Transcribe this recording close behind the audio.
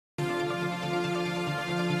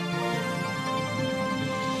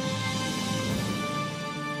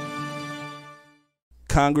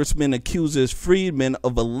Congressman accuses freedmen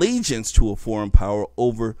of allegiance to a foreign power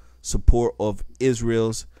over support of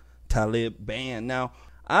Israel's Tlaib ban. Now,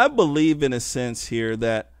 I believe in a sense here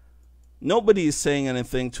that nobody is saying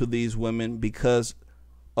anything to these women because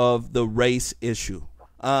of the race issue.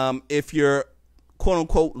 If you're quote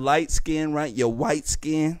unquote light skin, right? You're white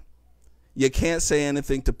skin. You can't say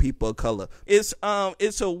anything to people of color. It's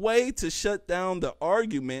a way to shut down the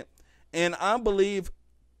argument, and I believe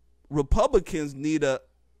Republicans need to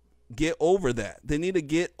get over that. They need to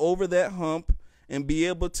get over that hump and be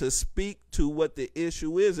able to speak to what the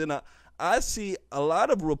issue is. And I see a lot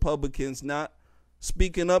of Republicans not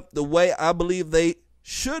speaking up the way I believe they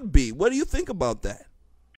should be. What do you think about that?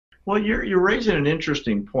 Well, you're raising an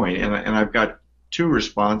interesting point, and I've got two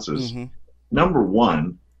responses. Mm-hmm. Number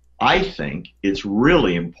one, I think it's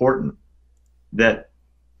really important that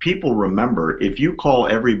people remember, if you call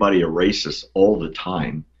everybody a racist all the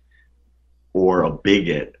time, or a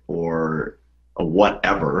bigot, or a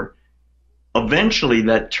whatever, eventually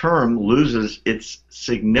that term loses its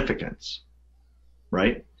significance,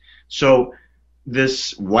 right? So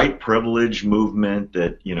this white privilege movement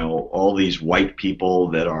that, you know, all these white people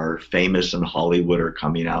that are famous in Hollywood are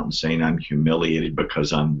coming out and saying, I'm humiliated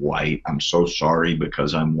because I'm white. I'm so sorry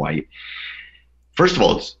because I'm white. First of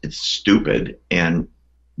all, it's stupid, and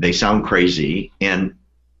they sound crazy, and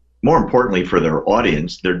more importantly for their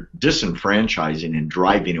audience, they're disenfranchising and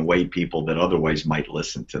driving away people that otherwise might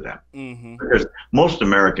listen to them. Mm-hmm. Because most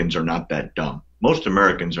Americans are not that dumb. Most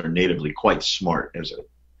Americans are natively quite smart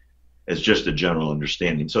as just a general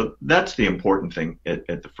understanding. So that's the important thing at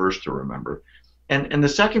the first to remember. And the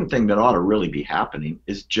second thing that ought to really be happening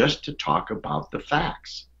is just to talk about the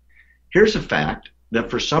facts. Here's a fact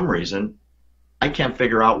that for some reason I can't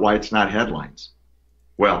figure out why it's not headlines.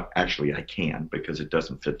 Well, actually I can, because it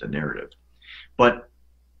doesn't fit the narrative. But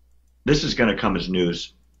this is going to come as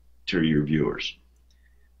news to your viewers.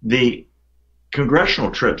 The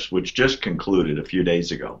congressional trips, which just concluded a few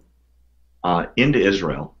days ago, into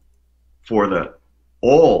Israel, for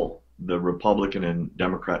all the Republican and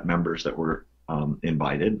Democrat members that were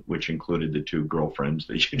invited, which included the two girlfriends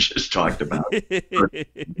that you just talked about,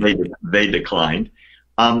 they declined,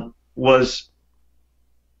 was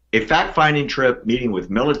a fact-finding trip, meeting with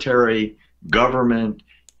military, government,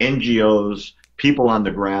 NGOs, people on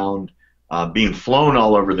the ground, being flown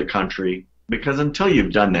all over the country, because until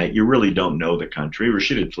you've done that, you really don't know the country.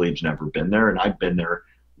 Rashida Tlaib's never been there, and I've been there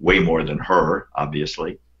way more than her,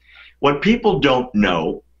 obviously. What people don't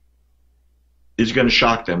know is going to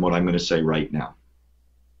shock them, what I'm going to say right now.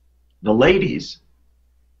 The ladies,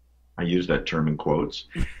 I use that term in quotes,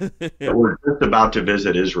 that were just about to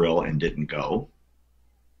visit Israel and didn't go,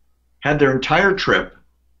 had their entire trip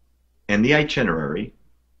and the itinerary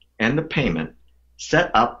and the payment set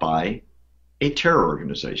up by a terror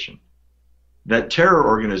organization. That terror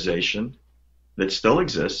organization that still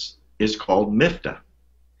exists is called MIFTA.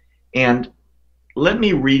 And let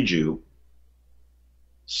me read you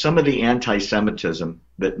some of the anti-Semitism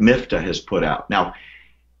that MIFTA has put out. Now,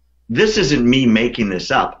 this isn't me making this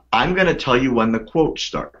up. I'm going to tell you when the quote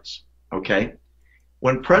starts, okay?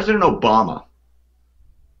 When President Obama,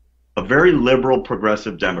 a very liberal,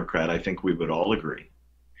 progressive Democrat, I think we would all agree,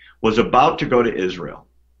 was about to go to Israel,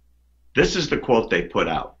 this is the quote they put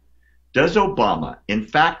out. Does Obama, in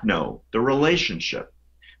fact, know the relationship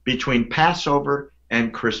between Passover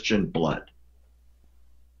and Christian blood?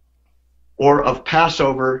 Or of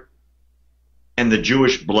Passover and the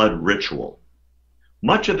Jewish blood ritual?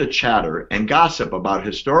 Much of the chatter and gossip about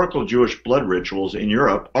historical Jewish blood rituals in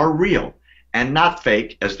Europe are real and not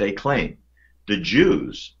fake as they claim. The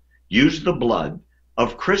Jews used the blood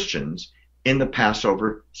of Christians in the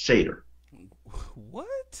Passover Seder.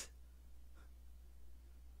 What?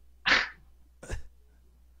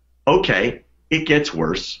 Okay, it gets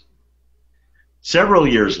worse. Several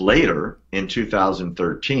years later, in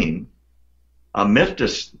 2013, a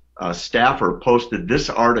MIFTA staffer posted this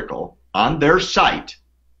article on their site,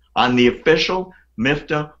 on the official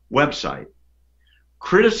MIFTA website,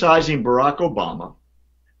 criticizing Barack Obama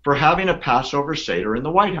for having a Passover Seder in the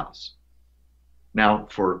White House. Now,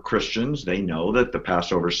 for Christians, they know that the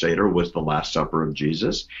Passover Seder was the Last Supper of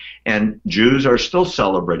Jesus, and Jews are still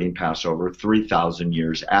celebrating Passover 3,000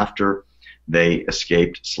 years after they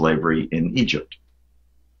escaped slavery in Egypt.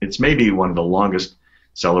 It's maybe one of the longest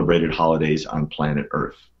celebrated holidays on planet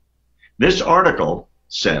Earth. This article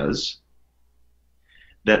says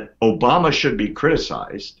that Obama should be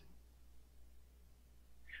criticized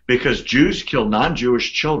because Jews kill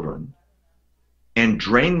non-Jewish children and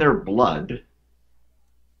drain their blood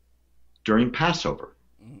during Passover.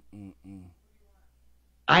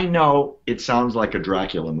 I know it sounds like a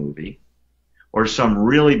Dracula movie or some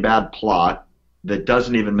really bad plot that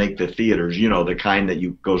doesn't even make the theaters, you know, the kind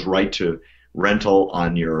that goes right to rental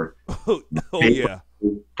on your Oh yeah.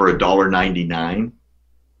 for $1.99.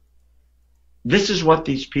 This is what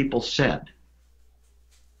these people said.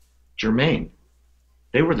 Jermain,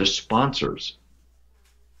 they were the sponsors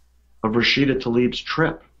of Rashida Tlaib's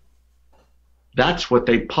trip. That's what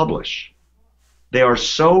they publish. They are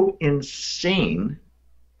so insane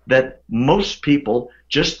that most people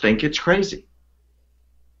just think it's crazy.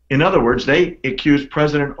 In other words, they accuse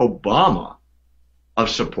President Obama of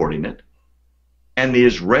supporting it and the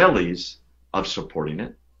Israelis of supporting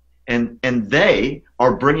it. And they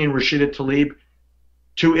are bringing Rashida Tlaib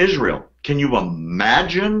to Israel. Can you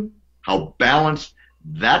imagine how balanced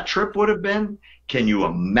that trip would have been? Can you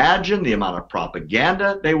imagine the amount of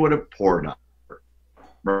propaganda they would have poured on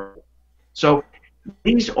her? So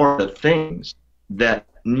these are the things that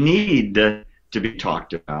need to be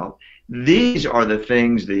talked about. These are the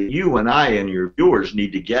things that you and I and your viewers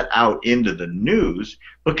need to get out into the news,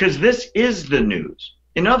 because this is the news.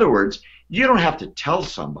 In other words, you don't have to tell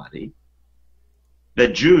somebody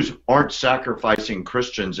that Jews aren't sacrificing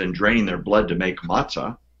Christians and draining their blood to make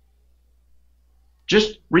matzah.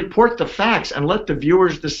 Just report the facts and let the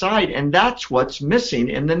viewers decide, and that's what's missing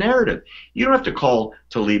in the narrative. You don't have to call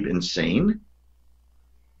Tlaib insane.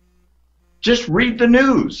 Just read the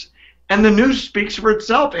news, and the news speaks for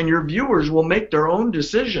itself, and your viewers will make their own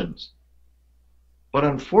decisions. But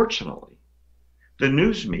unfortunately, the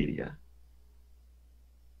news media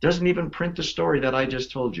doesn't even print the story that I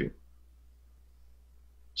just told you.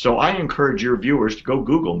 So I encourage your viewers to go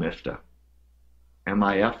Google Miftah,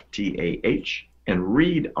 M-I-F-T-A-H, and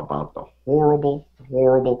read about the horrible,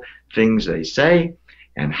 horrible things they say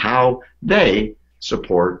and how they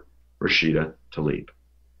support Rashida Tlaib.